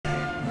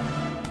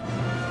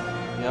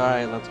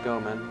Alright, let's go,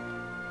 man.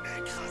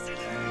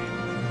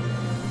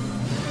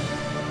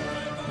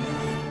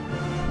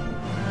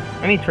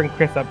 I need to turn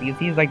Chris up because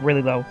he's like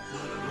really low.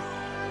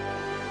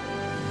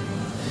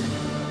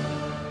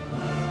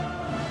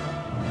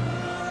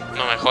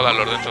 No me jodas,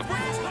 los dentro.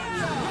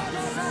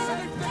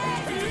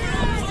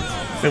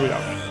 There we go.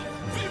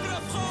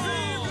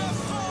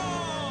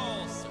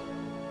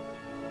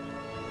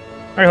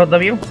 Alright, hold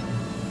W.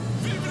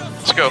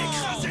 Let's go.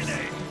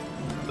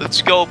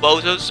 Let's go,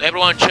 bozos.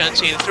 Everyone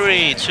chants in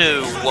 3,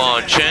 2,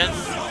 1, chant.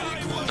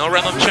 No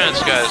random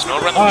chants, guys. No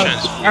random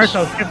chants.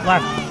 Arso, skip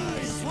left.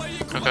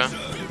 Okay.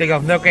 There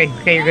you go. Okay,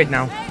 you're good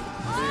now.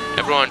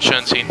 Everyone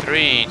chants in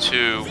 3,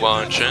 2,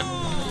 1, chant.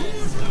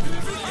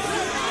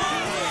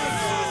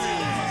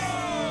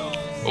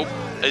 Oh,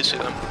 I see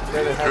them.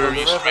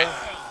 You straight.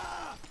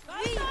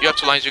 You have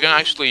 2 lines. You can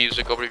actually use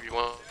the cover if you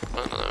want.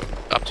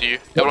 Up to you.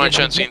 Everyone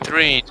chants in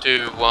 3,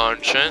 2,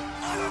 1, chant.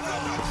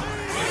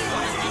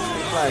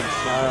 Flags,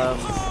 yeah, you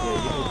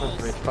can cross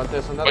the bridge, but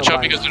there's another Watch out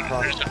line because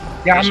across.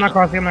 Yeah, I'm not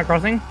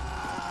crossing.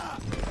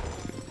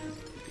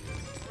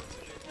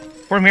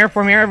 Form here,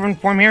 everyone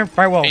form here,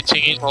 firewall.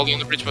 18 is holding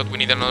the bridge, but we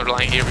need another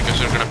line here because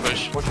they're gonna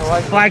push. Watch your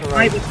right, Flag,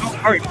 right.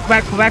 alright,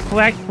 pull back.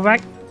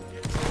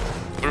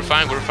 We're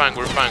fine.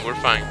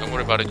 Don't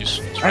worry about it.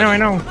 Just try I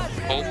know.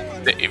 hold.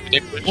 If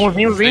they push, Oh,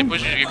 me, if they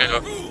push, you can go.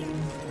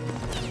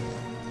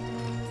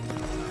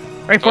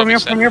 Alright, form here,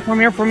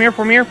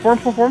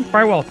 form,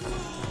 firewall.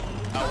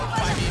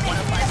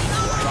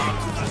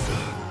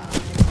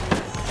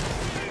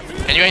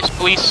 Can you guys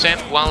please send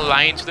 1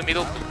 line to the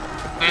middle,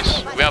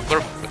 please? We have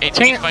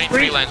 18 fighting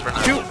 3 lines right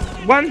now. 2,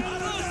 1.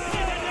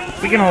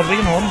 We can hold.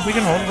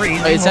 We're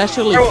easy. It's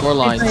actually 4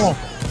 lines.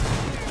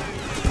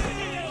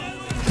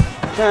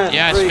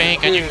 Yeah, Spain,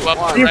 can you go up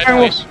to Can the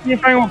right, please? you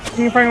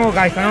find a wall,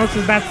 guys? I know this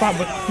is a bad spot,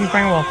 but can you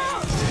find a wall?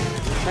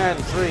 Chant,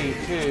 3,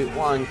 2,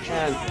 1,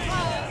 chant.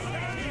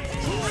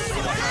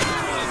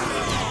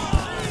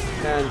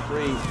 Chant,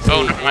 3, 2,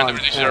 Oh, never mind, the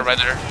reducers are right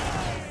there.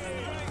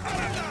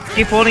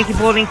 Keep holding.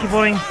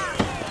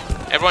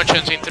 Everyone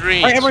chants in 3,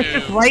 Alright, everyone 2,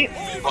 shift right.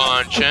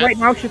 1, Shift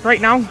chant. right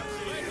now.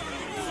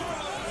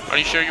 Are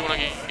you sure you want to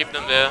keep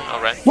them there?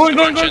 Alright. Go,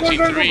 Everyone chants in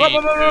 3, 2,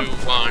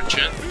 1,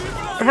 chant.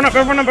 Everyone up.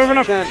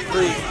 Chant,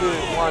 3, 2,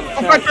 1, Keep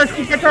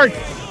chant. that charge.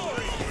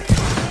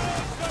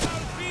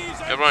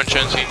 Everyone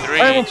chants in 3, 2,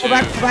 Alright, 1, pull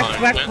back.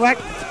 chant.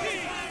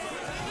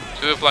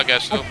 To the flag,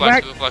 guys, to the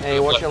flag. Hey,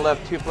 watch your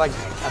left, 2 flags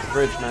at the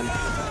bridge, man.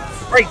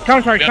 Right,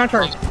 counter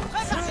charge.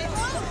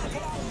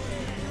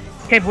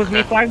 Okay, push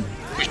me flag.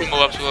 We should move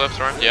up to the left,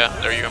 right? Yeah,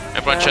 there you go.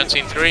 Everyone chants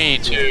in 3,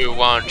 2,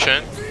 1,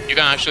 chant. You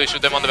can actually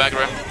shoot them on the back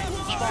row.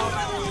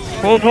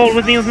 Hold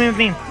with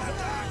me.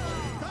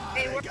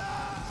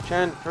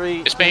 Chant,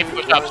 3, Spain, 2,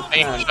 push 1, up.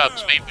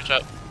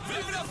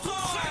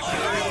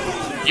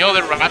 Yo,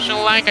 the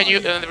rational line, can you,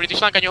 the British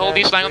line, can you hold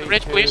this line on the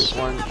bridge, please?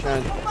 1,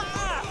 chant.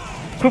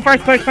 Who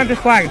first plant this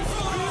flag?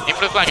 Aim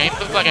for the flag,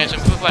 guys,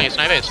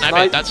 snipe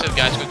it, that's it,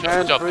 guys, good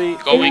job.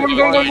 Going.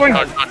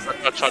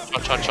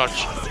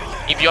 Charge.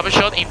 If you have a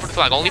shot, aim for the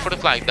flag, only for the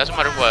flag, doesn't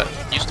matter what.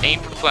 Just aim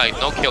for the flag,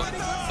 no kill.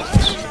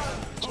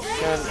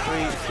 Chant,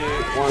 3, 2,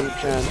 1,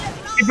 chant.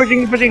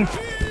 Keep pushing.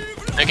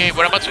 Okay,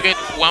 we're about to get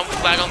 1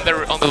 flag on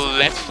the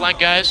left flank,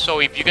 guys, so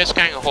if you guys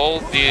can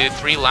hold the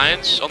 3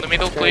 lines on the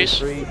middle, please.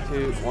 3,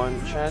 2,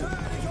 1, chant.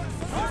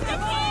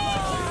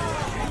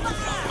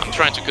 I'm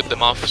trying to cut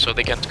them off so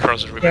they can't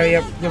cross the river.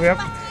 Yep.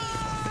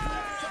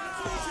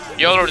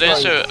 Yo,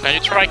 Lorenzo, can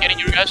you try getting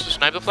your guys to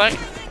snipe the flag?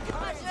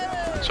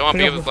 Someone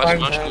be able to flash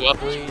launch, go up.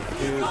 3, 2,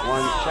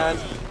 1, chant.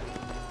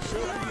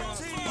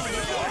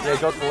 Yeah,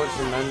 go towards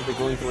them, man. They're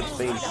going towards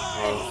Spain.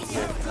 Oh,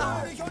 yeah.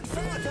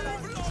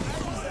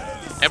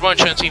 Everyone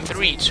chants in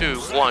 3, 2,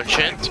 1,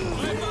 chant.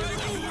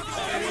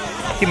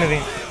 Keep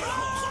moving.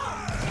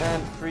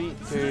 Chant, 3,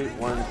 2,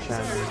 1,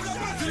 chant.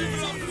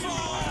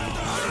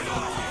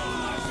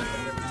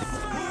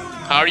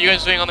 How are you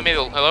guys doing on the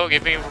middle? Hello,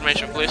 give me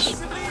information,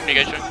 please. Can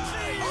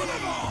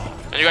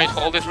you guys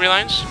hold the 3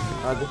 lines?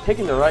 They're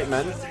taking the right,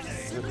 man.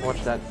 Just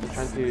watch that. They're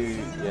trying to,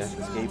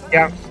 escape.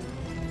 Yeah.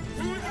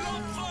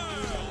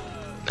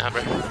 Nah,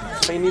 bro.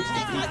 Spain needs to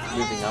keep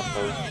moving up,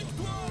 though.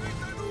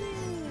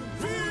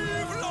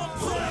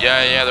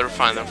 Yeah, they're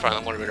fine, don't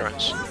worry about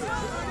it.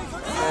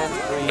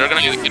 They're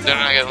gonna get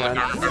on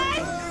the corner, bro.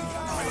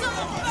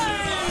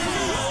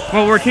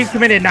 Well, we're too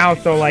committed now,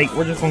 so like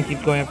we're just gonna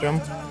keep going after them.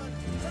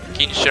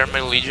 King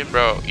Sherman Legion,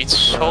 bro. It's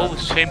so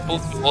simple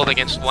to hold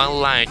against 1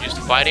 line, just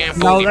fighting and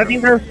No, holding. I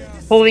think they're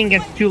holding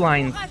against 2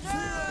 lines.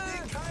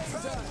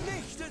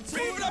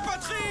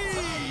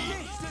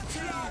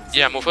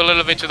 Yeah, move a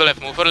little bit to the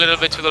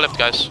left,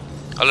 guys.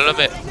 A little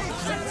bit.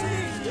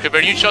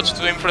 Prepare your shots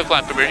to aim for the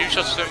flag,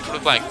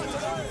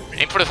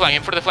 Aim for the flag,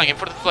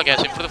 guys.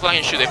 Aim for the flag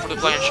and shoot,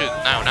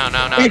 Now.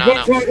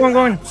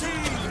 Going.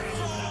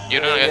 You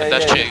don't get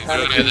that shit.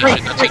 That's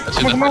it.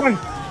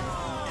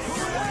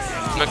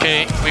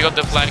 Okay, we got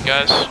the flag,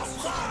 guys.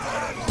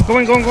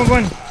 Going.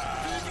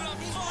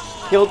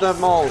 Kill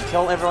them all.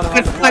 Tell everyone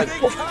around the flag.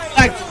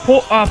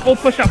 Full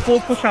push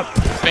up.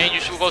 Spain, you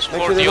should go Make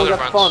support sure they the don't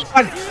other get runs.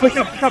 spawns. Push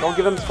up, push up. Don't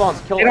give them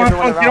spawns. Kill They don't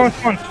everyone want spawns, they don't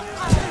around. want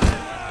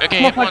spawns.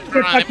 Okay, Come on, everyone push,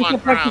 turn around, push, everyone push, turn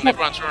push, around, push.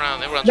 everyone turn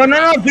around, everyone No, turn no,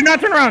 around. no, do not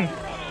turn around.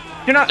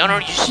 Do not. No,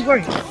 you Keep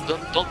going.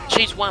 don't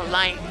chase one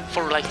line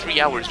for like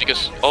 3 hours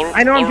because all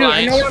I know what I'm doing,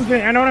 lines... I know what I'm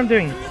doing, I know what I'm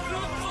doing.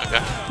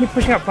 Okay. Keep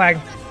pushing up, flag.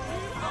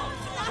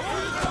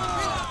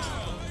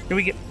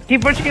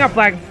 Keep pushing up,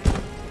 flag.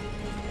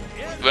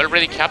 We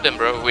already capped them,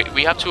 bro.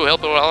 We have to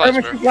help our Alright,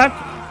 allies, bro. push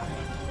left.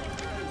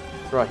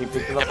 Bro, he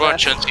picked it up Everyone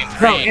fast. chanting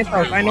Bro, 3,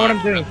 Anthos, 2, I know what 1.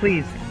 I'm doing,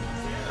 please.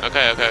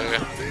 Okay.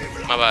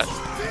 My bad.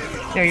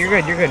 No, you're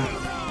good, you're good.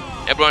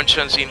 Everyone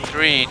chanting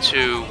 3,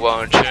 2,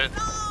 1, chant.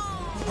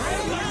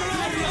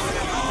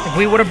 If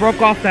we would have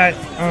broke off that,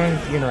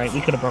 you're right,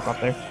 we could have broke off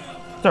there.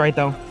 It's alright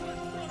though.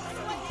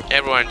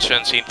 Everyone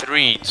chanting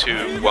 3,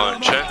 2,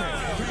 1, chant.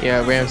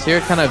 Yeah, Rams, you're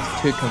kind of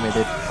too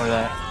committed for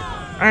that.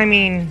 I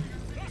mean,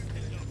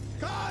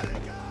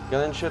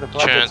 Get ensure the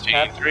flag gets Chanting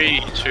capped.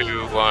 3,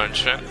 2, 1,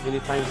 chant.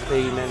 Anytime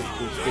they manage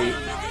to escape.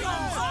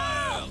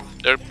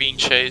 They're being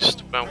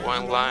chased by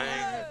one line.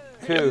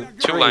 Two,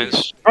 Two three.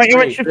 lines. alright, you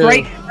went Three, shift two.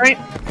 right?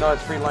 No,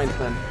 it's 3 lines,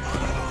 man.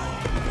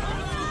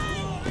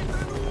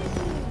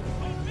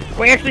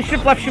 Wait, actually,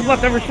 shift left,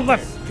 over, shift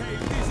left.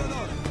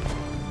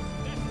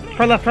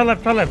 Try left.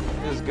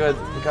 This is good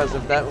because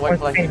if that white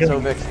flag gets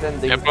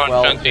overextended, Everyone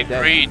well, chanting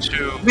dead. 3,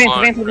 2,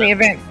 Advance with me, 1.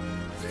 advance.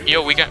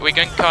 Yo, we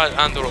can cut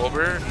Andor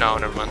over. No,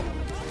 never mind.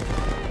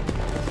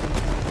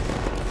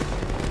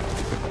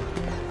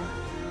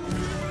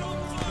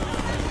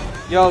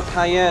 Yo,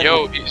 Cayenne.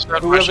 Yo, is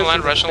that Whoever's Russian line?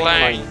 in the Russian same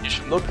line. line, You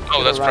should... look to Oh,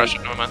 the that's right.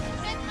 Russian. No, man.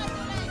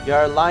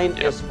 Your line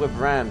Yep. is with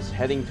Rams,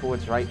 heading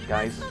towards right,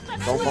 guys.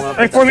 Don't come up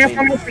Alright,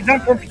 with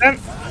that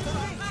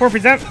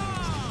 4%.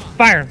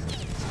 Fire.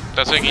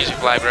 That's an easy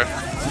fly, bro.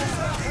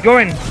 Go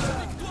in.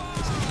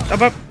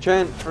 Up.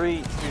 Chant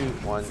 3, 2,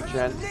 1,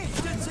 chant.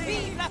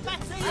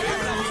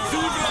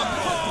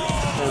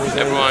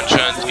 Everyone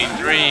chanting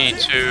 3,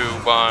 2,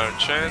 1,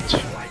 chant.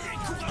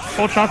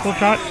 Full shot.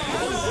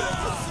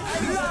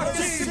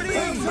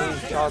 Please,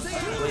 shots,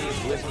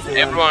 please, listen to them.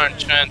 Everyone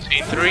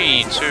chanting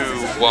 3, 2,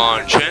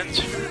 1, chant.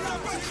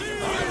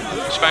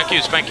 Spank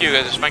you,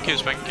 guys. Spank you.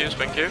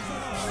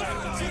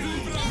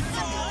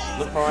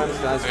 Look for Rams,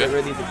 guys. Get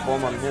ready to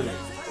form on him.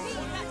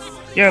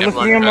 Yeah, look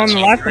for him on the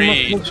left.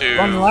 3, 2,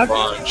 On the left.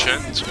 1,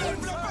 chant.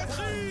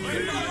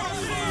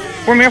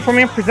 Form here,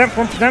 present.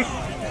 4%.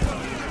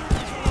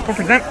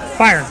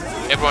 Fire.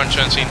 Everyone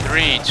chanting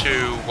 3,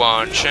 2,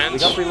 1, We chant.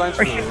 got 3 lines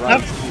from the Shift right.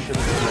 left. You should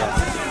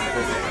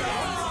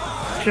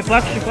Shift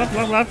left.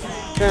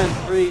 Chant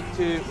 3,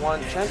 2,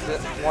 1, chant. The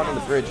one on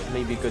the bridge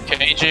may be good.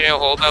 Okay, AJ,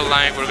 hold that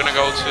line. We're gonna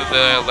go to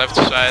the left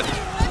side.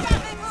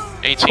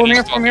 18 Form is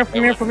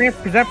here.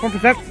 Present.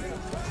 4%.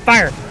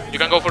 Fire. You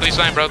can go for this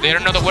line, bro. They're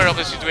not aware of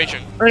the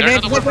situation. Alright, They're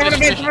not aware of the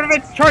advance.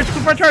 situation. Charge.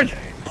 Charge.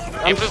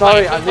 I'm Aim for the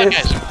sorry, flag, I aim for the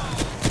missed.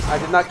 flag, I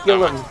did not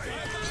kill him.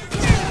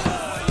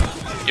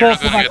 You're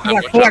not gonna get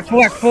that.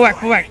 Pull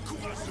back.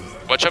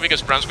 Watch out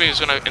because Brunswick is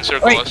gonna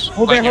encircle Wait, us.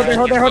 hold there. Flag,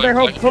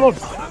 Hold.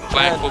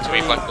 Flag, pull to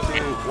me, flag, pull to me.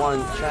 2,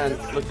 1,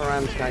 chant. Look for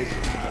Rams, guys.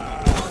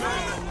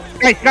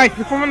 Guys,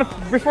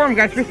 reform,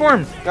 guys,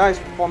 reform. Guys,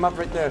 form up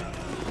right there.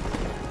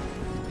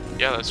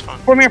 Yeah, that's fine.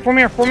 Form here,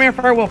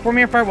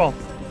 firewall.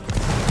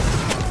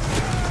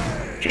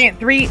 Chant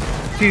 3,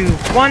 2,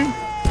 1.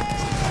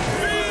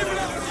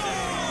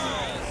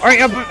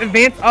 Alright,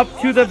 advance up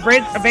to the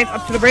bridge.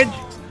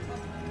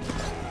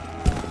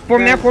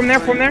 Form there. 2,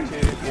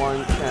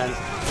 1, chant.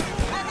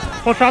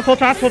 Hold shots.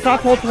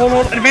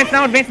 Advance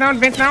now.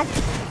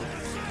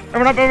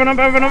 Everyone up.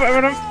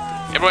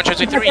 Everyone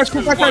chanting 3,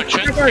 2, 1,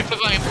 chant.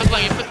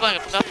 Aim for the flag,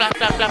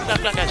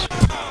 flag, guys.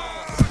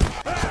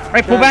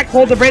 Alright, pull back,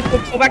 hold the bridge.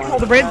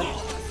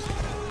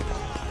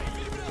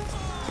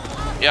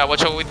 Yeah,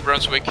 watch out with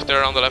Brunswick.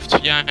 They're on the left.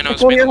 Yeah, I know.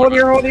 Hold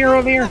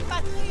here.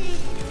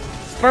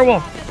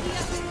 Firewall.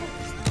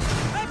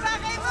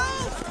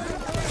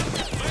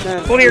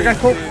 Chant Hold here, 3, guys,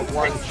 hold. 2,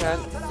 1,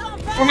 chant.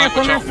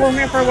 Form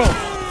here, firewall.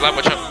 Flag,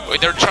 watch out.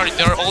 Wait, they're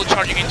all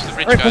charging into the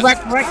bridge, Alright, pull guys.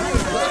 back.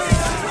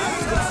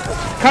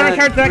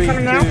 Counter-charge that, 3,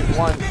 counter now. 2,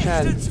 1,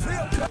 chant.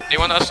 They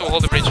want us to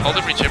hold the bridge. Hold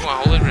the bridge, everyone.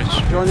 Hold the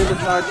bridge. Join in the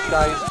charge,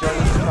 guys. Join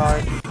in the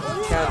charge.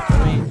 Chant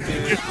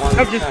 3, 2, 1,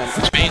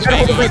 chant. Spain,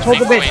 Hold the bridge, hold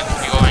the bridge.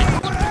 going.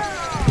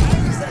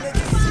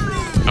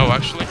 Oh,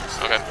 actually?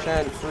 Okay.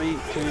 Chant 3,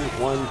 2,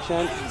 1,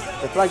 chant.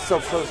 The flag's so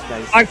close,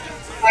 guys.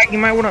 Flag, you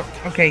might wanna.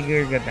 Okay,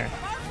 you're good there.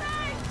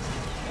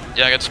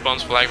 Yeah, I got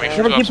spawns flag. Make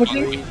sure Never to have keep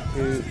spawn. pushing.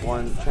 3, 2,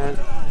 1, chant.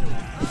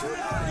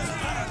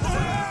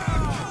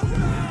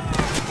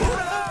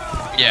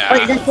 Yeah.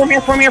 Alright, guys, form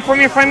here. Form here.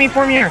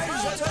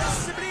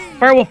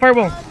 Firewall.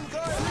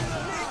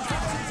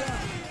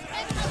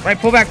 Right,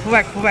 pull back.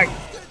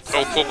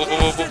 Oh, pull.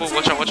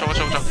 Watch out.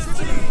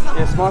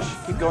 Yeah, Smosh,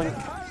 keep going.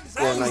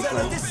 Yeah, nice,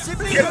 man.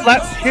 Shift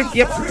left,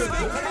 yep.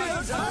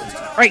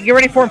 Alright, get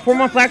ready for form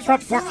one, flag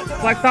stop, form.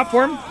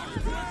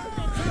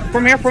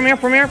 Form here,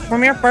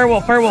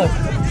 firewall.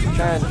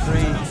 Chant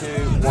 3,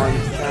 2, 1,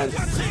 chant.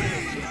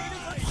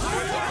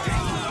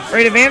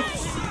 Right, advance.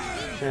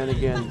 Chant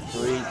again.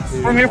 3,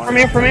 From here, from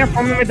here, from here,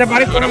 from with the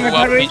body, We're from gonna the move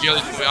up. body. King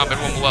Jelly's moving up.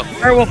 Everyone move up.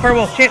 Firewall,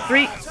 firewall. Chant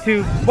 3,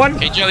 2, 1.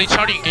 King Jelly's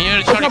charging. King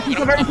Jelly's Push charging. up, push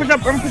up, everyone push up,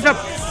 everyone push up.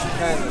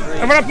 10, 3,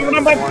 Everyone up, everyone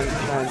up. 1, 10.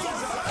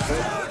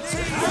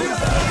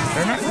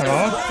 They're not cut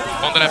off.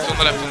 On the left, on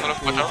the left, on the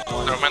left. Watch out.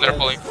 Never mind, they're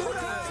pulling.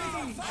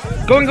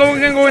 Going, going,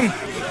 going, going.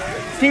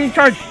 Team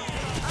charge.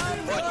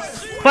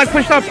 Flag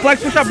push up, hold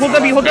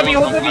W, hold W,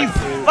 hold W.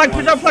 Flag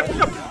push up, flag push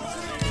up.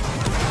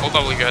 Hold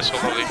W, guys,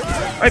 hold W.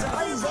 Right.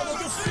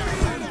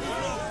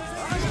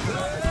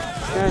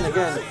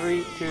 Again,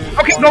 3, 2.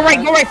 Okay, 1, go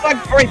right, flag.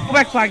 Alright, go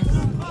back, flag.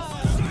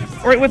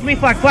 Alright, with me,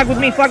 flag with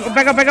me, flag.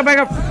 Back up, back up, back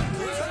up.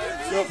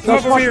 No,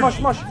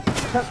 smush.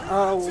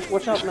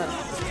 Watch out, man.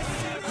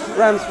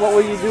 Rams, what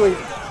were you doing?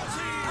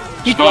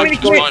 He told me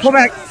to commit, pull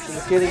back.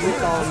 He's getting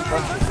hit on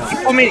buses. He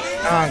told me.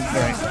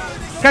 Alright.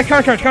 Guys,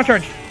 counter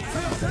charge.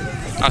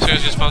 As soon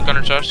as you spawn,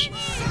 counter charge.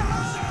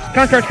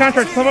 Counter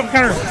charge, come up,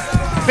 counter.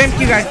 Spam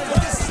Q, guys.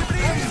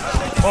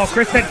 Well,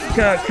 Chris said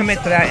to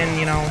commit to that, and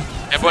you know.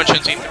 Everyone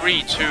chants in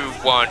 3, 2,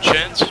 1,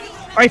 chant.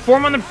 Alright,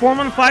 form on the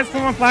flag,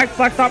 flag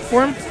stop,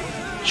 form.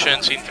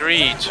 Chants in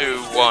 3, 2,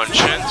 1,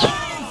 chant.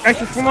 Guys,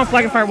 just form on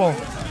flag and firewall.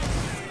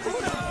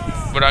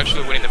 We're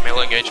actually winning the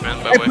melee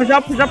engagement, by the way. Push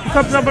up now.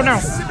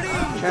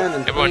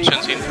 Everyone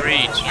chants in 3,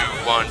 2,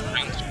 1,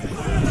 chant.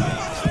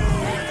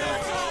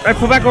 Alright,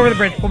 pull back over the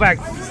bridge, pull back.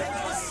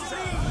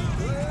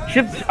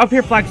 Shift up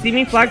here, flag, see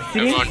me,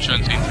 Everyone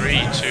chants in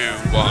 3, 2,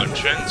 1,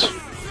 chant.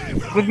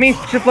 With me,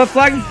 shift left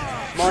flag.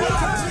 Smush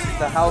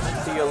the house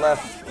to your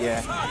left.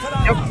 Yeah.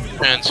 Yep.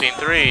 Chants in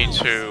 3,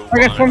 2, 1.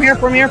 Alright, guys, form here,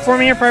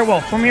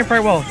 firewall. Chant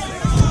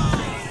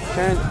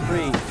 3,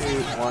 2,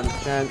 1,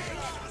 chant.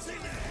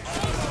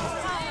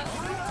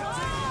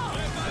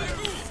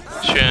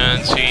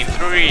 Chants in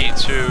 3,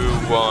 2,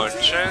 1,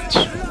 chant.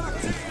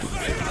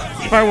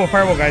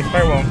 Firewall, guys,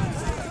 firewall.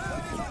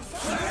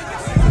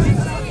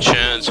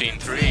 Chants in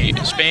 3.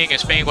 Spain,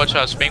 watch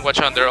out,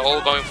 they're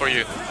all going for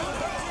you.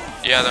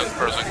 Yeah, then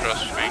cross,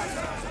 Spain.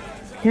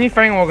 Can you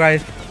firewall,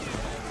 guys?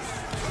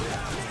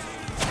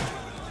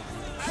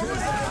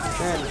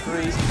 Chant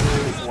 3, 2,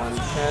 1,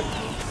 chant.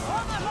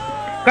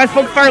 Guys,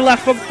 focus fire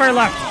left. Guys,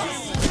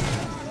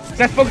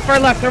 focus fire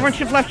left. Everyone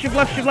shift left.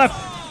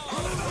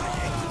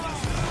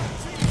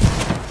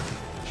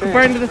 Go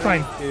fire into this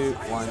line. 2,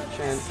 1,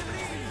 chant.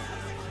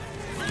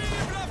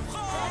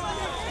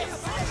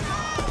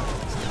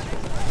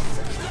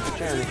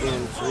 Chant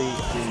again, 3, 2, 1,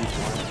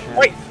 chant.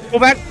 Wait, go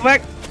back.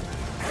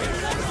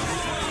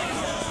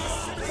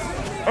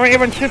 Alright,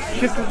 everyone shift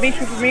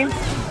with me.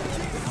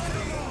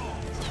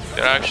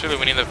 They're actually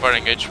winning the fire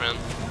engagement.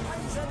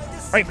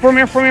 Alright, form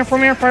here,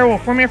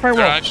 firewall.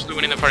 They're actually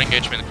winning the fire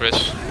engagement,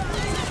 Chris.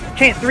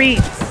 Chant 3,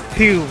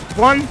 2,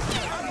 1.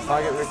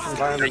 Target rich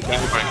environment,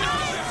 guys.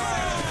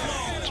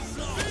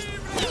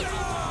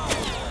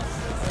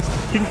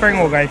 Team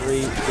firewall, guys.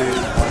 3, 2, 1,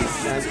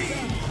 chant.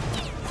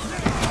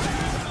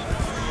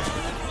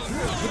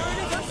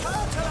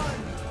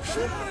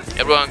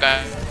 Everyone,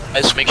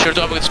 guys, make sure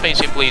to have a good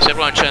spacing, please.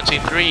 Everyone chants in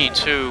 3,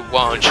 2,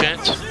 1,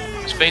 chant.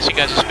 Spacing,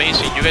 guys,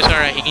 spacing. You guys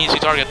are an easy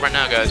target right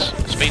now, guys.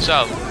 Space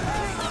out.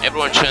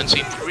 Everyone chants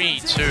in 3,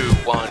 2,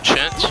 1,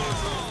 chant.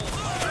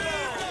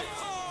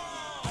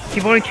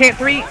 Keep on chant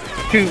 3,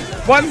 2,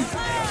 1.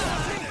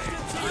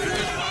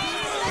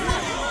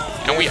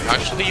 Can we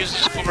actually use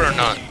this cover or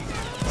not?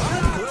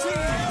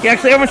 Yeah,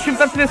 actually, everyone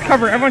shift up to this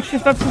cover.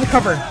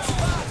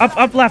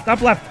 Up left.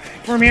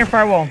 Form here,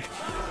 firewall.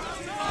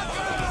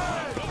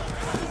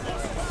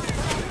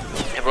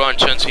 Everyone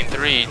chants in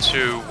 3,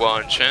 2,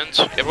 1, chant.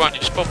 Everyone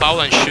just pop out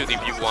and shoot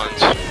if you want.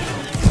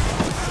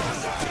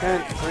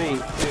 Chant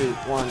 3, 2,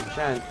 1,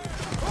 chant.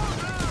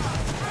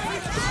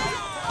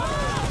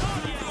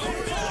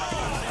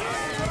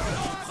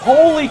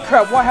 Holy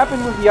crap, what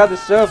happened with the other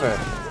server?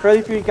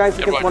 33 guys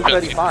against Everyone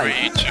chants in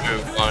 135. 3, 2,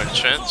 1,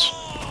 chant.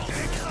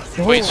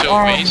 Wait,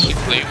 so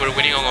basically we're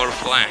winning on our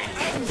flank,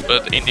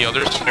 but in the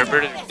other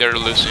server they're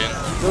losing.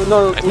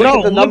 No, look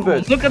at the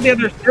numbers. Look at the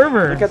other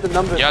server. Look at the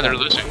numbers. Yeah, they're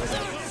losing.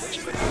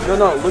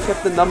 No, look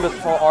at the numbers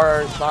for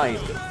our side.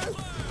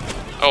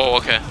 Oh,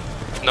 okay.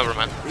 Never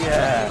mind.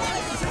 Yeah.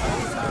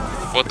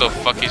 What the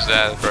fuck is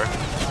that, bro?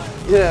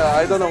 Yeah,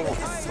 I don't know.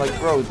 Like,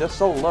 bro, they're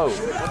so low.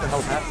 What the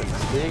hell happened?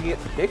 Did they get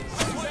kicked?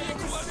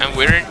 And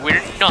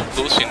we're not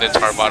losing the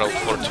entire battle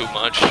for too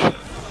much.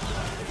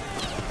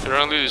 They're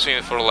only losing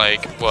it for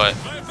like, what,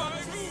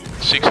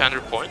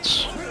 600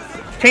 points?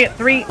 Chant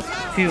 3,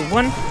 2,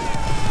 1.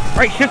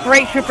 Alright, shift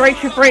right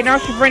now.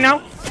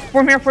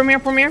 Form here.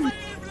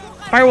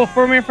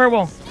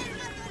 Firewall.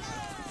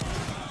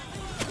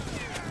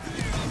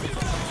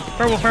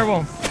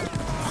 Firewall.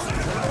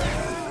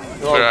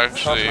 We're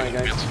actually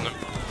against them.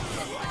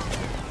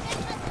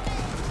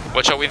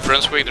 Watch out with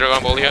Brunswick,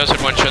 Dragon Ball. Yes,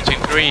 everyone chanting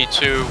 3,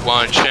 2,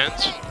 1,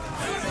 chant.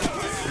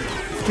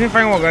 Team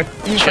firewall, guys.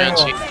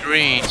 Chanting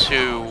 3,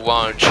 2,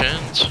 1,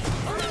 chant.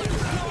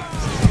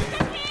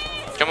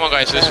 Come on,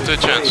 guys, listen to the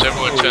chants.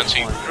 Everyone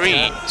chanting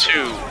 3,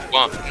 2,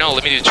 1. No,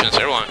 let me do the chants.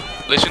 Everyone,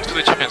 listen to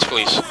the chants,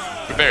 please.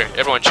 Prepare.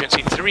 Everyone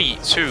chanting 3,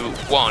 2,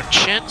 1,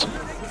 chant.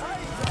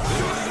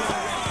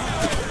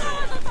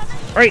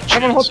 Alright,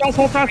 everyone hold toss,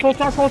 hold toss, hold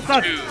toss, hold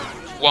toss. 2,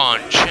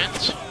 1,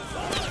 chant.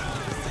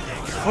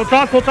 Hold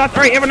toss, hold toss.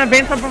 Alright, everyone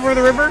advance up over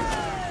the river.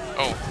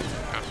 Oh.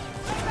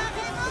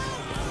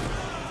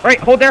 Alright,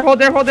 hold there,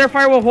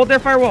 firewall, hold there,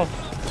 firewall.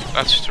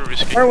 That's too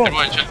risky. Firewall.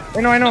 Everyone chant. I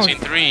know. That's in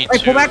 3,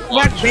 Alright, 2, pull back,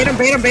 1, bait him,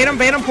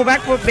 pull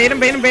back, bait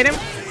him.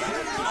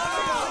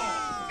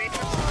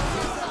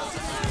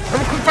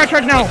 Everyone quick fire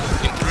charge now.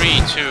 In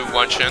 3, 2,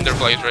 1, chant. Their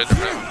flag is ready.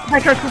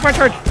 Quick fire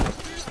charge.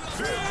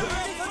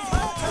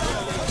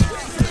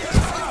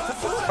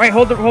 Alright,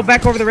 hold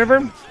back over the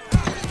river.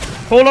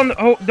 Hold on,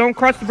 don't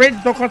cross the bridge,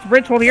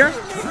 hold here.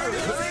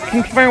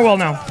 King firewall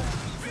now.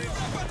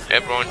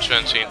 Everyone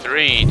chant in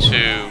 3,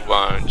 2,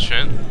 1,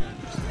 chant.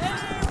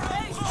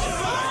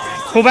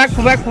 Pull back,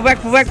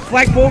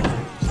 flagpole.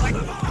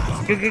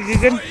 Good.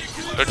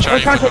 They're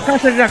charging.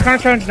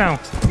 Counter now.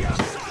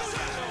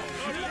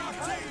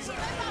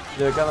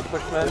 They're gonna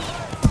push men.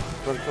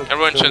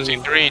 Everyone chants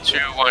in 3, 2,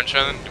 1,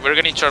 chant. We're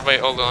getting charged by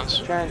all guns.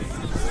 Chance.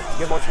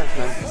 Get more chance,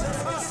 man.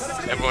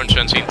 Everyone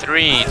chants in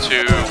 3,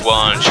 2,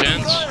 1,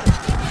 chant.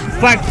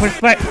 Flag, push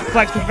back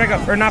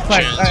up, or not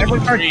flag. Chants Everyone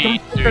in charge,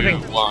 3, 2,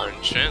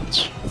 1,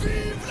 chant.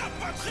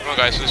 Come on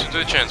guys, listen to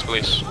the chants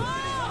please.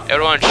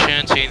 Everyone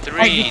chant in 3,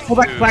 Alright, just pull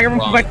back, flag,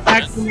 everyone pull back,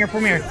 from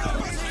here.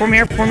 Form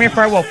here,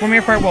 firewall.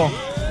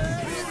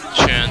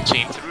 Chant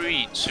in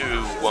 3,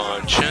 2,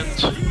 1, chant.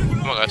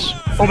 Come on guys.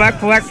 Pull back.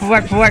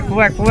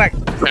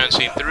 Chant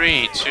in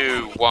 3,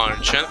 2,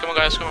 1, chant. Come on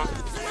guys, come on.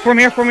 Form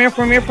here.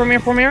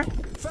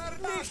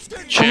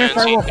 Chant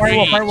in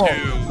 3, 2,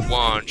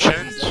 1,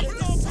 chant.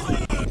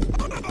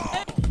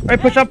 Alright,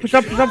 push up. Push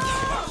up a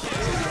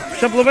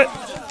little bit.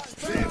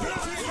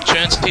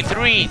 Chant in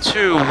 3,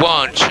 2,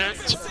 1,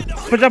 chant.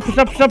 Push up.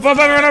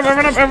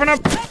 Everyone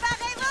up.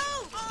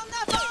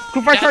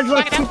 Quick fire charge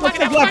left.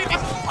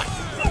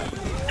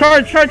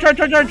 Charge.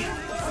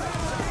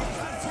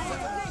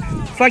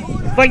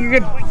 Flag, you're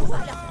good.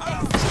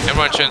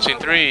 Everyone chant in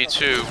 3,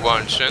 2,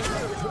 1, chant.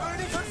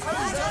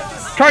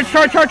 Charge,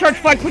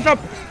 flag, push up.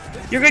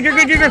 You're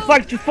good,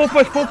 flag, just full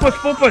push.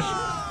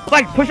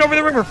 Flag, push over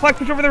the river,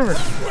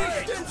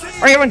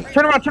 Alright, everyone,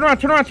 turn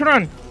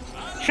around.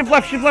 Shift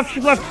left.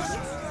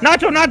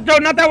 Nacho, not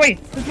that way.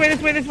 This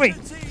way.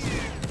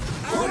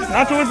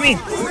 Nacho with me.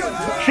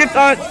 Shift,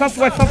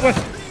 southwest.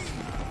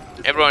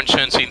 Everyone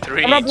chants in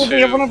 3, 2,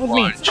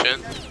 1,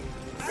 chant.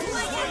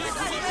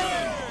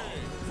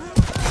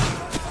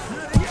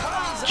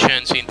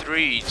 Chants in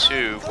 3,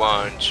 2,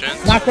 1, chant.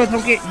 Nacho,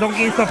 don't get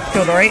yourself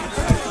killed, alright?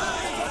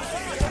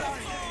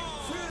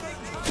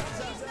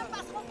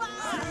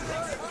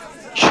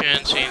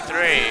 Chants in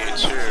 3,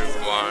 2,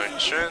 1,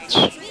 chant.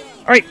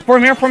 Alright,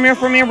 form here.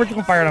 We're just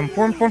gonna fire them.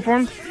 Form.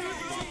 Present.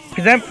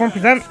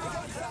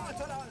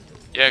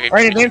 Yeah, okay.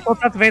 Alright, advance.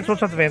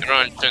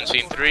 Everyone chants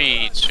in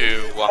 3,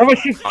 2, 1. Everyone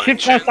shift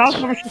south.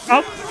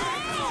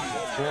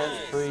 Chant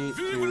 3,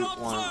 2,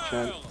 1,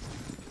 chant.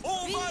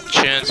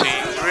 Chant in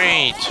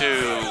 3, 2,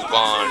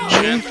 1,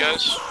 chant,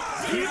 guys.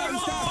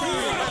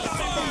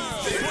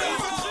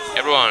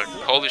 Everyone,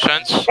 hold your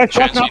chants.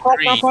 Chant in 3,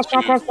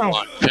 2,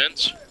 1, chant.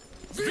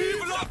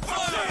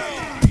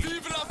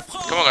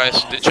 Come on, guys,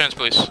 the chants,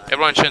 please.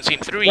 Everyone chants in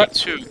 3,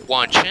 2,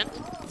 1, chant.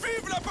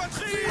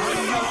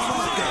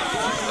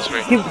 That's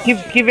great.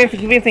 Keep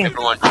everything.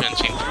 Everyone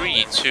chants in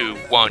 3, 2,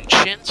 1,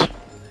 chant.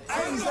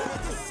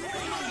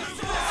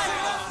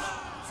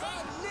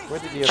 Where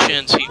did the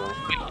Chant in 3,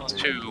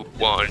 2,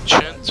 1,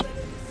 chant.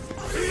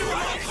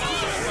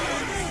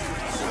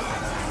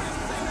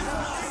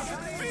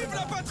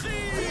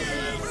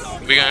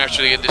 We can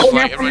actually get this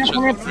flag. Everyone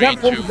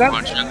chants in 3, 2,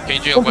 1, chant.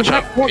 KJ, watch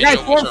out. Guys,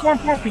 form.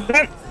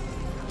 Present.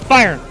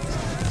 Fire.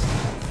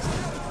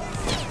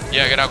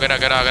 Yeah, get out,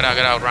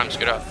 Rams,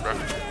 get out, bro.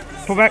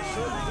 Pull back.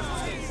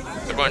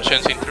 Everyone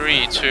chants in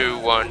 3, 2,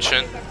 1,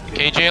 chant.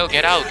 KJL,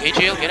 get out, what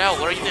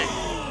are you doing?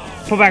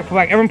 Pull back.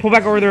 Everyone pull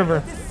back over the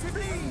river.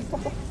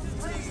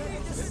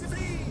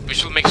 We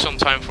should make some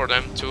time for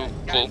them to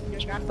pull.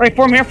 Alright,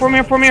 form here. Form.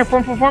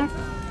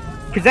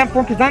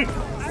 Present.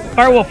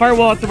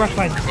 Firewall at the rush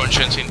line. Everyone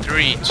chants in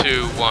 3,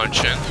 2, 1,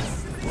 chant.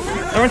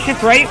 Everyone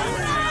shift right.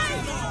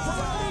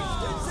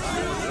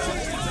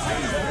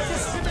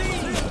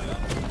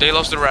 They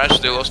lost the rash,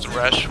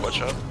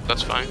 watch out,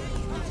 that's fine.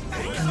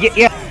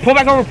 Yeah. Pull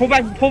back over.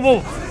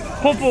 Pull.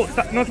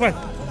 Stop, northwest.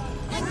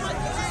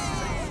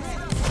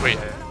 Wait.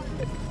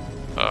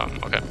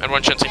 Okay.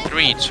 Everyone chants in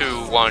 3,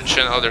 2, 1,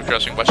 chant. Oh, they're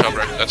crossing, watch out,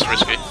 bro. That's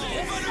risky.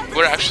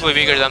 We're actually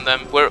bigger than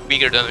them.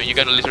 You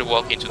gotta literally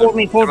walk into them.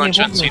 Everyone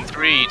chants in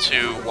 3,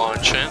 2,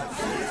 1, chant.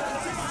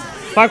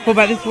 Flag, pull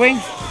back this way.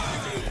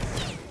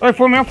 Alright,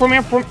 form here.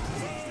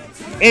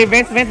 Hey,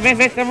 advance.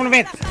 Everyone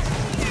advance.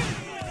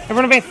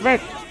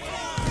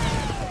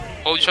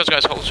 Hold your shots,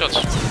 guys, hold shots.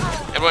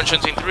 Everyone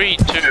chants in 3,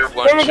 2,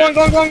 1,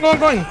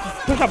 Going.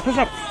 Push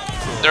up.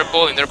 They're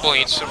pulling.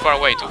 It's too far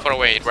away.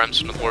 It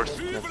ramps not worth.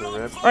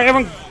 Alright,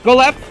 everyone, go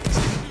left.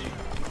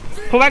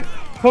 Pull back,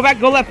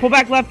 go left.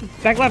 Back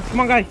left. Come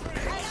on, guys.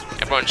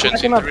 Everyone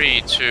chants in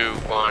 3, 2,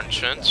 1,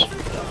 chant.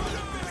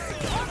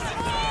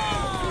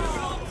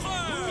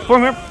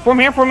 Form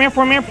here.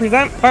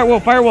 Present.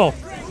 Firewall.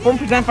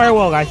 4%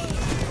 firewall, guys.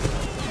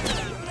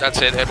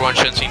 That's it. Everyone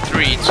chants in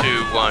 3, 2,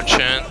 1.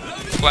 Chant.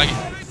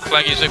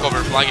 Flag is take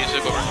over. Flag is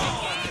take over.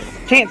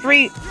 Chant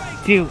 3,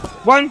 2,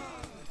 1.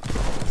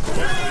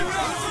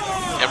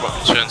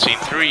 Everyone chants in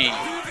 3,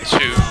 2,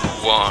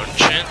 1.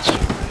 Chant.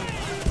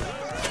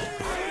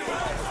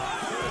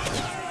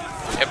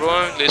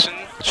 Everyone listen.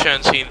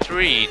 Chant in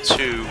 3,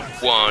 2,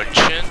 1.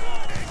 Chant.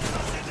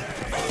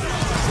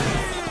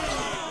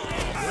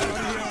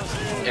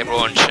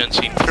 Everyone chants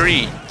in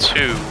 3,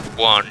 2,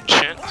 1.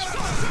 Chant.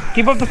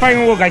 Keep up the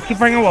firing wall, guys. Keep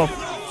firing the wall.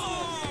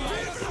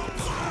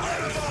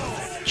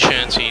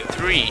 Chant in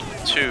 3,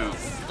 2,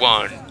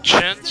 1.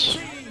 Chant.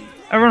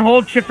 Everyone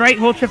hold shift right.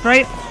 Hold shift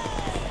right.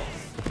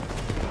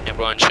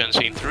 Everyone chants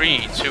in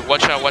 3, 2.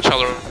 Watch out. Watch out.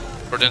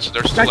 There's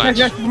two Guys, lines.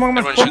 come on,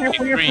 Everyone come chants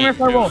in here, 3, 2,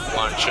 firewall.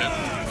 1. Chant.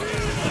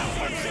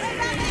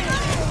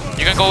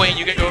 You can go in.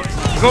 You can go in.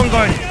 Going.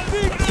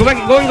 Go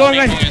back. Going. Go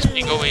in.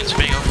 Spain, go in.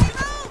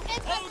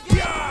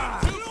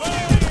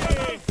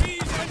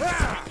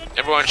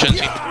 Everyone chants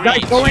in 3,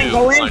 Guys, go in, 2,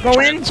 go in, 1. go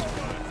in. Chant.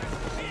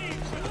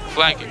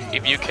 Flag,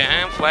 if you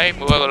can. Flag,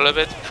 move out a little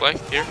bit. Flag,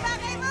 here.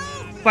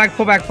 Flag,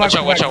 pull back. Watch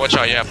out.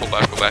 Yeah, pull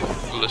back.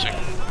 Good listening.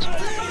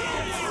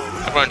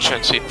 Everyone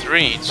chants in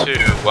 3, 2,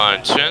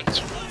 1.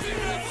 Chant.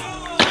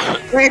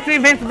 Wait,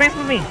 advance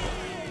with me.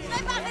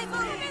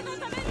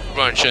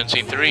 Everyone chants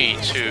in 3,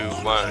 2,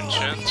 1.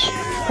 Chant.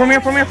 From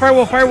here,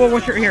 firewall,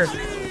 watch your here.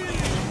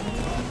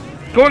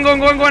 Going,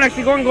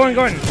 actually, going.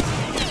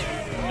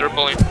 They're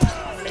pulling.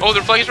 Oh,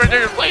 their flag is right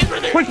there. Push.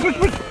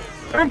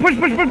 Everyone push.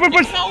 No,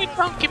 it's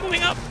down. Keep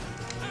moving up.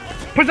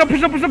 Push up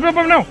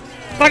now.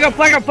 Flag up,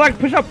 push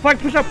up.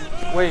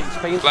 Wait,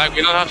 Spain. Flag,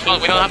 we don't have spawn.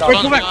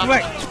 Pull back.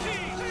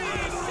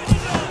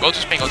 Go to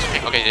Spain.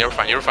 Okay, you're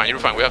fine. We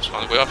have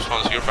spawns.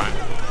 You're fine.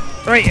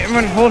 Alright,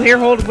 everyone, hold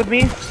with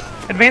me.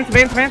 Advance.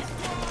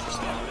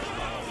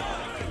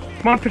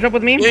 Come on, push up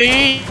with me.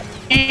 We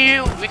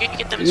can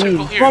get them in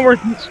circle here. Come on, we're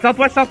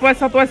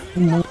southwest.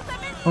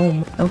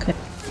 Oh, okay.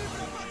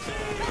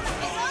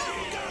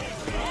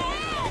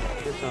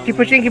 Keep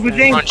pushing.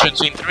 Everyone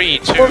chants in 3,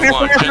 2,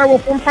 1.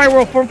 Form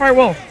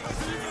firewall.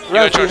 You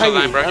can charge the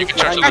line, bro. You can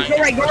charge the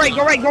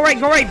line. Go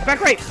right.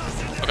 Back right.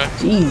 Okay.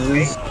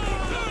 Jesus.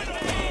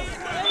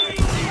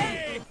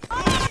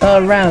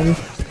 Ram.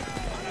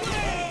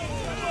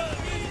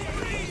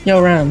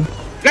 Yo, Ram.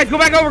 Guys, go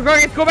back over.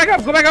 Go back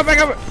up.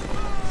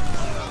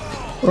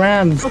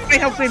 Ram,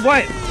 Help save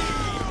what?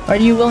 are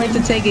you willing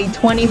to take a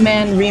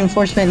 20-man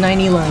reinforcement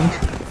 90 line?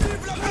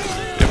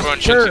 Everyone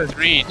chants in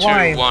 3, 2,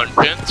 1.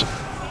 Chant.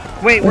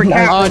 Wait, we're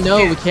capped. Oh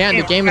no, we can't.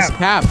 The game is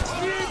capped.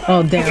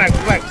 Oh, Go damn.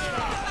 back.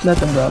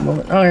 That's a problem.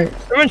 Alright.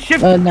 Everyone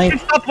shift Nice.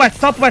 southwest.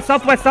 Southwest,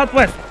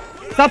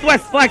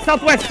 flag,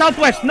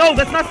 southwest. No,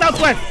 that's not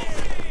southwest.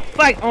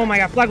 Flag, oh my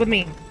god, flag with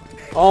me.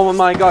 Oh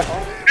my god.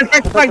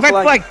 Back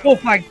flag, full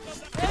flag.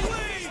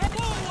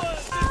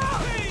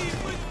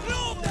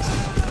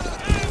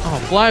 Oh,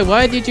 Fly,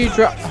 why did you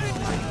drop?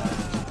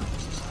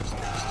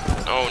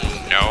 Oh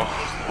no.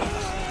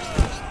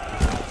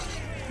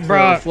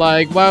 Bruh.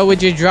 Flag, why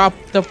would you drop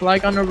the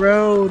flag on the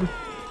road?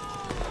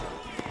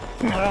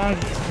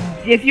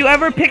 If you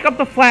ever pick up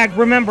the flag,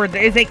 remember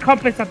there is a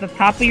compass at the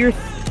top of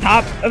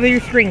your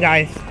screen,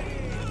 guys.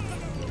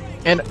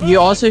 And you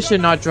also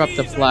should not drop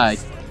the flag.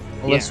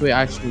 Unless we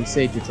actually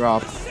say to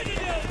drop.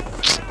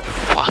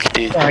 Fuck,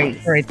 dude. Sorry.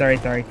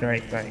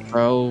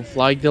 Bro,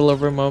 flag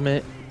deliver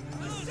moment.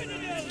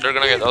 They're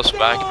gonna get us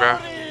back, bro.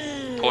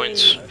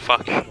 Points.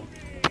 Fuck.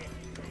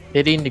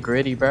 Hitting the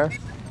gritty, bro.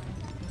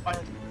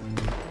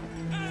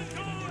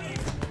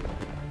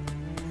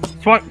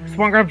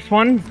 Swan, grab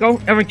Swan. Let's go.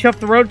 Everyone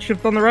shift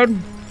on the road.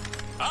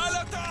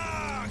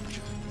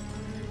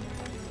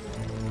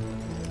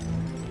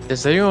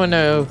 Does anyone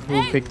know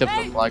who picked up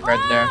the flag right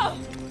there?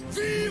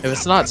 If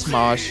it's not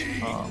Smosh,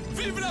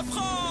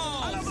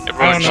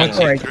 Everyone chants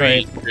in Alright,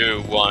 3,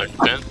 2, 1.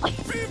 Chant.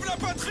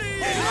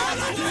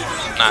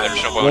 Nah,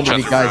 there's no one point of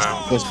you chanting guys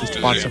around. was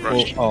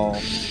responsible. Oh,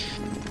 It's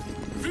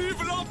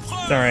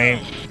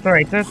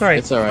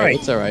alright.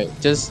 it's alright.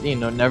 Just,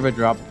 never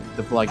drop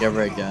the flag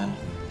ever again.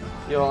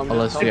 Yo, I'm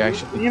Unless just we telling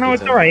actually. You know,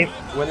 it's alright.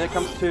 When it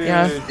comes to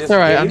Yeah, this it's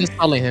alright. I'm game, just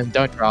telling him,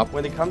 don't drop.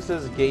 when it comes to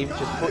this game,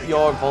 just put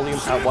your volume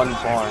at 1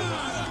 bar.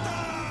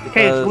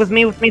 Okay, Because with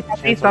me,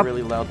 chants stop. are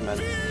really loud, man.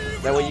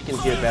 That way you can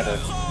hear better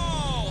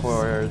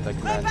for the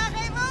command.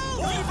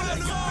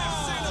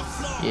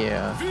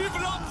 Yeah.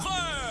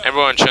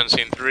 Everyone chants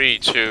in 3,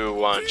 2,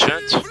 1.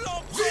 Chant.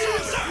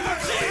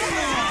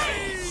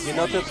 You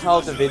notice how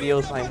the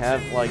videos I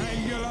have, like,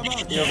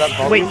 that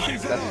volume?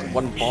 That's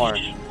 1 bar.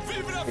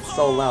 It's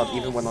so loud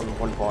even when on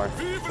 1 bar.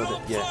 So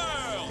that, yeah.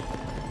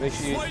 Make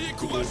sure you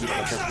can adjust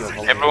your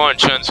volume. Everyone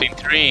chants in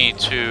 3,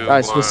 2,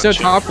 Guys, 1. we're still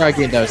chant. top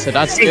ranking though, so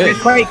that's Hey, good.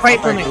 just quiet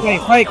for a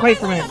minute. Quiet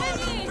for a minute.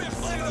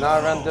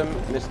 Now random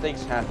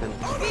mistakes happen.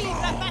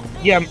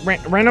 Yeah,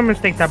 random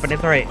mistakes happen.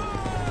 It's alright.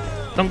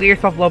 Don't get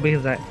yourself low because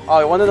of that. Oh,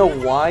 I want to know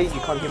why you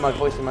can't hear my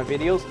voice in my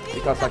videos?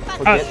 Because I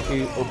forget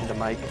to open the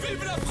mic.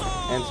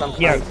 And sometimes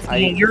Yeah, I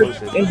you're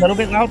close it. a little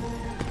bit loud.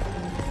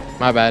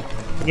 My bad.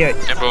 Yeah.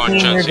 Everyone You're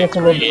chants in just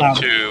a little 3, loud.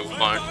 2,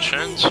 1,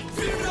 chant.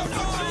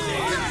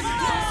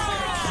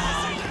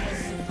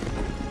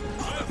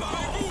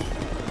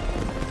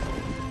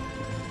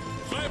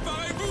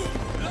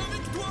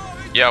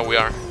 Yeah, we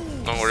are.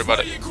 Don't worry about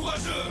it.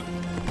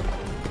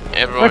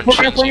 Everyone Right,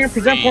 chants in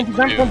 3, present,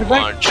 2,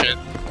 1, chant.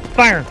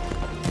 Fire.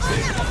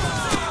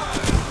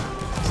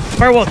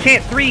 Firewall,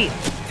 chant 3,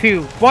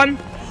 2, 1.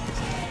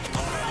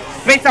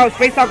 Space out,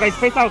 guys.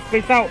 Space out.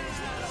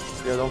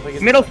 Yeah, don't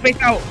forget. Middle,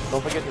 space out.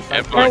 Don't forget to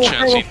Everyone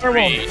chants in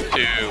Firewall. 3, 2,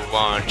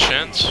 1,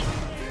 chant.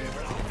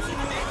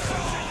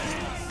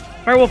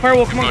 Firewall, come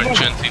on, Everyone come on.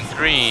 chants in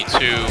 3,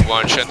 2,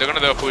 1, chant. They're gonna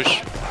do a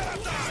push.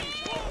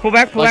 Pull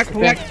back.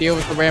 Deal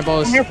with the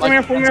Rambos.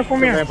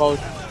 Form here. Rambos.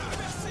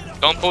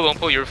 Don't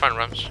pull, you're fine,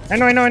 Rams. I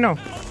know. Everyone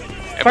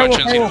Firewall,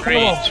 chants in 3,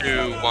 firewall.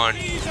 2, 1,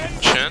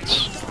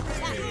 chants.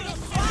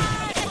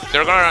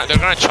 They're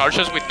gonna charge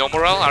us with no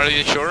morale. Are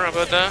you sure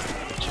about that?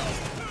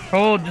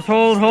 Hold the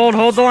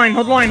line.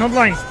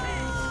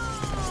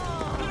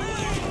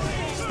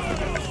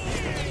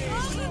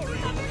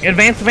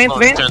 Advance.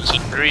 Everyone chants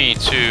in 3,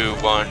 2,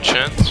 1,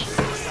 chant.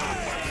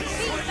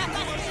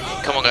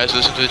 Come on, guys,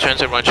 listen to the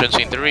chants. Everyone chants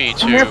in 3,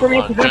 2, 1,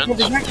 chant.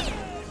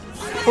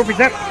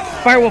 4%.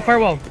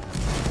 Firewall.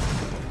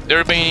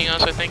 They're baiting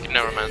us, I think.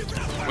 Never mind.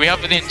 We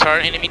have the entire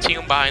enemy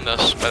team behind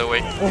us, by the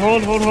way.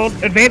 Hold.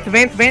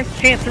 Advance.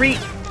 Chant 3,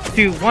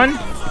 2, 1.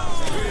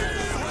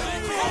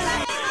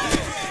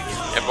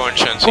 Everyone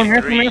chants Form in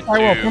here, 3, 2,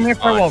 firewall.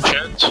 1,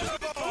 chant.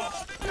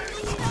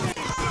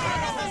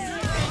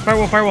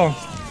 Firewall.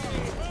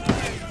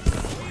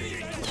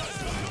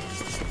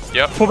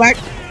 Yep. Pull back.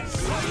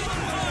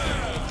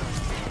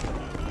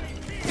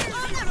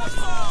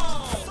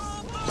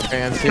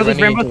 Okay, I'm Kill still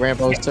these running into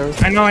Rambos, sir.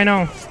 I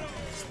know.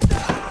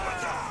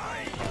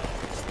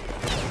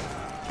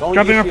 Don't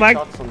Dropping use our your flag.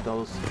 shots on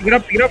those. Get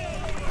up.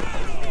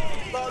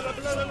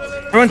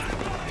 Everyone,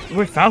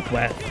 we're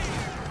southwest.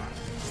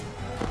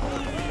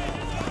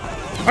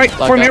 Alright,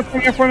 form here.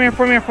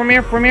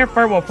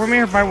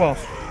 Firewall.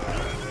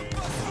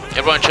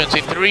 Everyone chants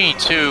in 3,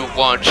 2,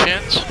 1,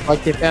 chant.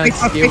 Fuck defense.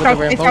 Space Deal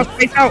with the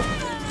Rambos. out.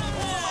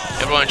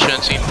 Everyone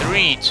chants in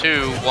 3,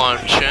 2,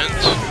 1, chant.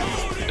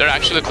 They're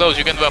actually close.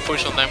 You can do a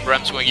push on them,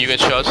 Rams, when you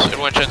get shots.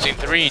 Everyone chants in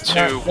 3,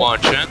 2,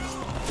 1, chant.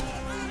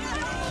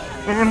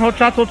 Everyone hold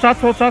shots. Alright,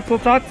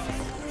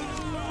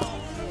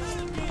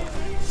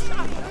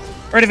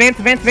 advance.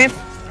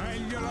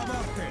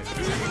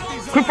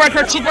 Quick fire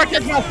charge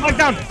now, flag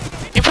down.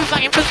 In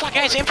for the flag,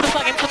 guys, in for the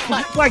flag.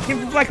 Flag,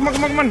 come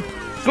on.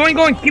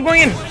 Going, keep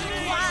going in.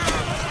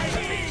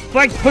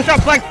 Flag, push up,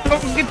 flag,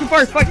 don't get too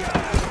far, flag.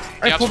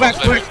 Alright, Yeah, pull back.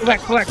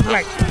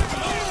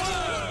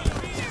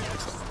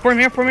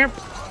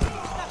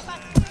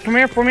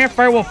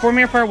 Form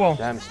here, firewall.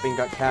 Damn, Spin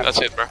got capped.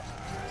 That's it, bro.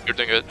 You're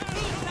doing good.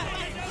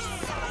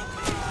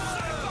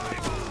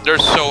 They're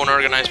so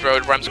unorganized, bro.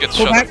 Rams get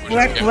Pull shot.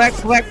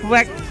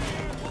 back.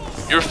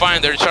 You're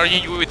fine. They're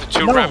charging you with the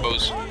 2 No.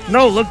 Rambos.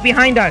 No, look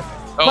behind us.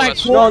 Oh, Flag,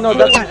 that's pull No,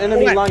 west, that's an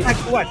enemy pull line. west,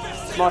 Flag,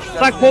 Smosh, that's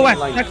Flag, an pull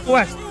enemy line.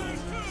 west.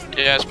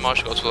 Yeah,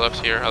 Smosh goes to the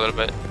left here a little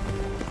bit.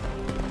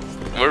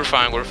 We're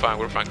fine,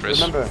 Chris.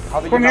 Remember, how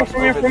do you Form not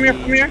here. over the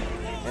enemy?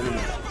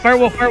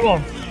 Firewall.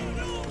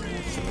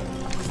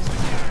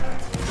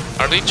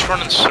 Are they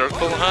trying to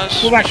circle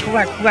us? Pull back.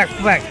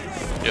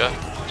 Yeah.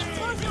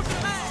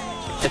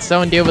 Let's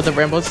don't deal with the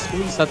Rambos.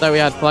 So that we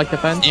had flag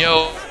defense.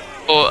 Yo,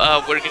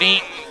 we're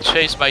getting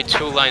chased by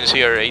 2 lines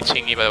here,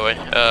 18 by the way.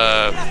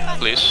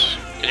 Please.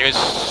 Can you guys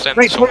send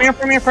Wait, someone?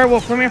 form here,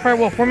 firewall. Form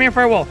firewall. Form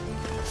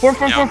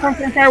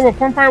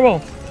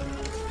firewall.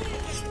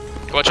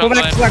 Watch Pull out,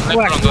 back, flag flag.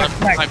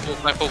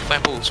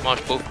 pull,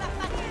 Smosh pull.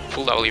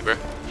 Pull that lever.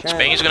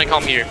 Spain is gonna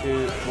come here.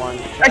 2, 1,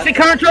 Actually,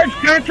 counter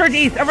charge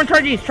east. Everyone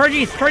charge east.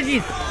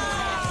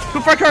 Too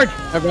far charge.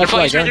 Everyone flag.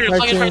 Flag is right there, Everyone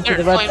flag is right charge into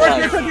the there, red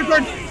flag is flag.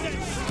 Charge.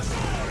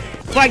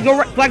 Flag go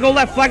right. Flag go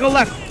left.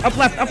 Up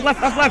left. No,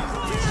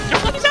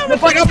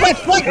 flag up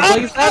left. Flag is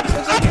up.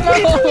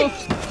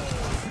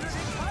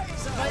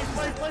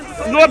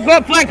 Go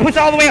up. Flag push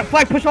all the way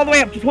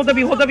up. Just hold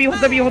W. 10,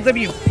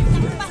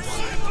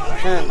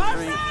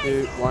 3,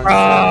 2,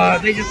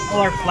 1. They just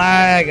stole our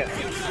flag.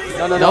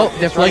 No,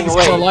 The flag is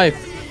still alive.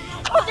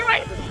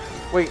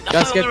 Wait,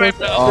 Just get Right,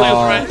 rid.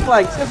 right. Oh.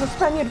 flag. There's a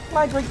Spaniard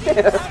flag right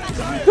there.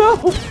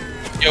 Go.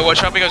 Yo,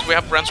 watch out because we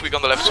have Brunswick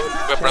on the left.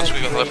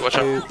 Watch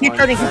out. Keep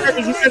turning.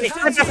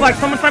 Snipe that flag.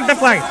 Someone snipe that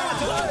flag.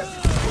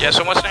 Yeah,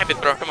 someone snipe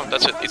it, bro. Come on,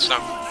 that's it. It's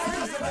done.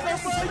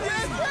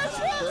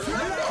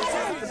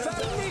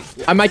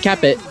 I might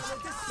cap it.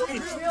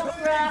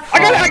 I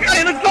got it.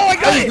 Let's go. I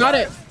got it. Got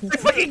it. I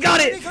fucking got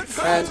it.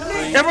 10,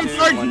 3, Everyone 2,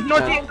 charge 1,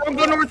 northeast. Everyone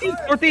go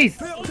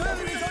northeast.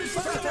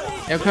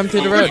 Now come to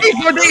the road.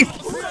 Northeast.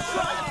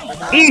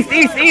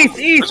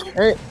 East.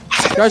 Hey,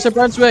 charge the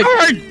Brunswick.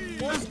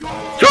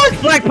 Charge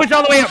flag. Push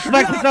all the way up.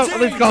 Flag push up.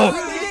 Let's go.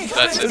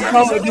 That's it,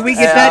 bro. Oh, did we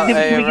get that? Did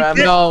we get Ram,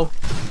 that? No.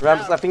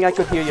 Rams, I think I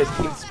could hear your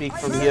team speak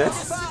from here.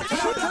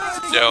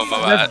 Yo, my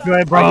That's bad. good,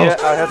 I bro.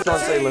 heard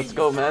someone say, let's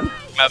go, man.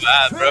 My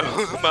bad, bro.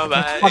 My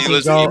bad.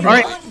 Fucking go.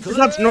 Alright, push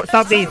up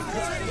southeast.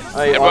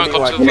 Alright, Everyone army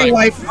come wipe. to the Army flag.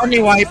 wipe, army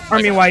wipe,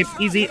 army wipe,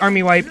 easy,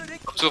 army wipe.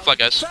 Come to the flag,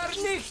 guys.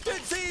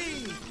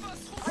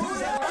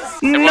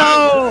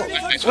 No!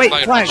 Next Wait,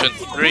 flag. flag.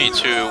 Attention. 3,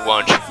 2,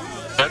 1.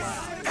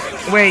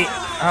 Wait,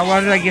 why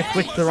did I get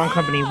switched to the wrong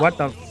company? What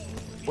the?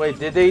 Wait,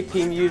 did they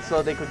team you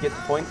so they could get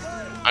the points?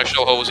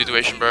 Actual whole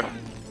situation, bro.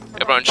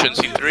 Everyone chin.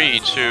 Scene 3,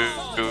 2,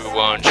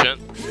 1. Chin.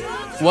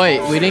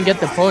 Wait, we didn't get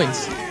the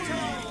points.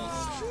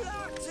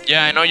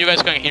 Yeah, I know you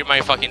guys can't hear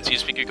my fucking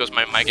T-Speak because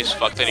my mic is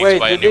fucked. I need to Wait,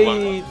 buy a did new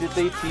one.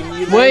 they team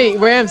you? Wait,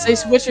 Rams, they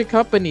switched your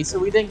company, so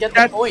we didn't get the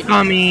That's points.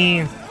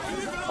 scummy.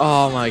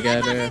 Oh my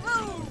god.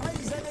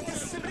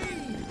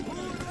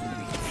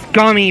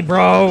 Scummy,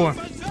 bro.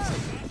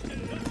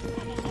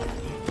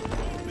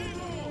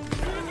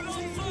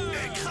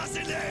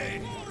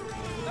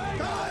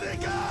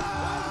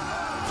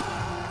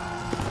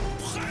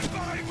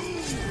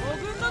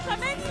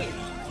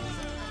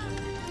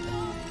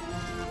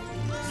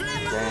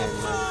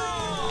 Damn,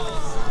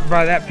 man.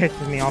 Bro, that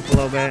pisses me off a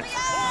little bit.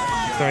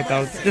 Sorry,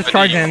 though. Just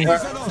charge in.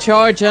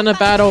 Charge and a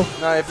battle.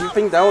 Now, if you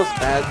think that was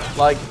bad,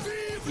 like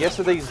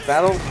yesterday's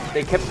battle,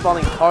 they kept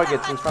spawning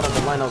targets in front of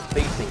the line I was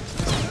facing.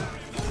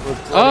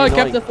 Oh, I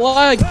kept the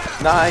flag.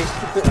 Nice.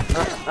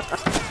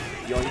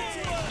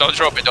 Yoink. Don't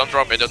drop it, don't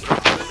drop it, don't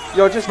drop it.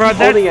 Yo, just Bro, keep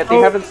holding that's it. They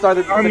so haven't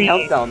started the army.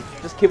 countdown.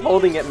 Just keep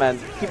holding it, man.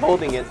 Keep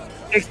holding it.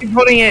 Just keep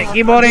holding it.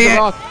 Keep holding it.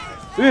 Rock.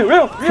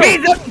 Real.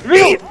 Speed up,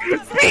 speed,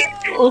 speed,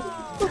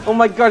 Oh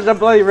my gosh, that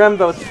bloody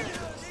Rambo.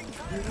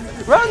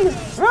 Run!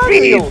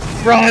 speed, Real!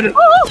 run.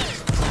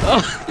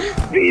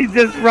 Speed,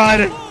 just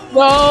run.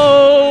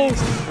 No!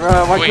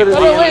 Why Wait, couldn't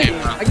Oh, we? wait,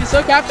 I can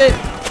still cap it.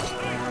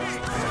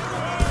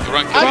 You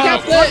run, I kill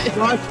capped it. it.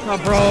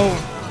 Russia, bro.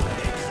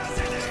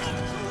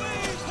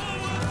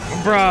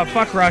 Bruh,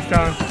 fuck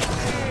Russia.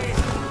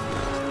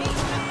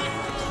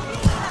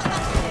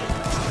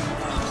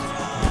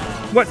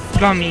 What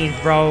scummies,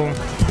 bro?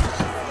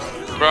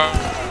 Bro,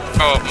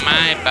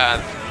 my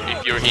bad.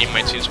 If you're hearing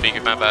my T-Speak,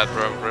 my bad,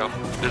 bro,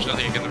 There's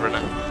nothing you can do right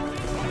now.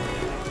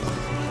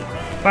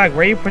 Flag,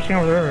 where are you pushing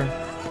over the river?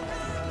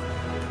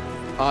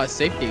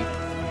 Safety.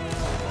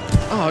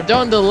 Oh,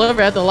 don't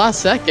deliver at the last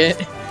second.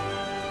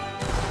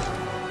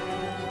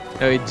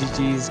 Oh,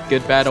 GG's,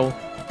 good battle.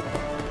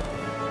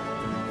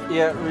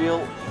 Yeah,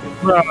 real.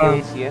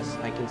 Bruh. Yes,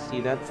 I can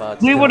see that,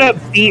 but We still. would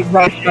have beat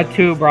Russia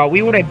too, bro.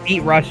 We would have beat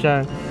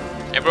Russia.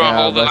 Hey, bro, Yeah,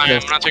 hold the but line. I'm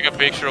this- gonna take a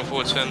picture of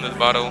what's in the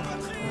battle.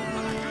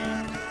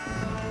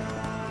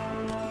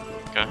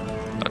 Okay,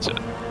 that's it.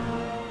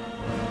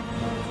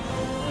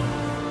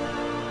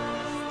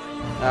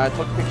 I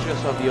took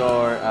pictures of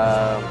your,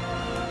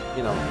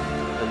 you know,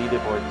 the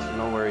leaderboards.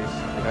 No worries,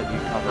 I got you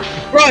covered.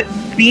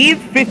 Bro, Steve,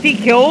 50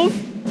 kills?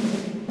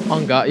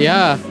 Oh god,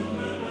 yeah.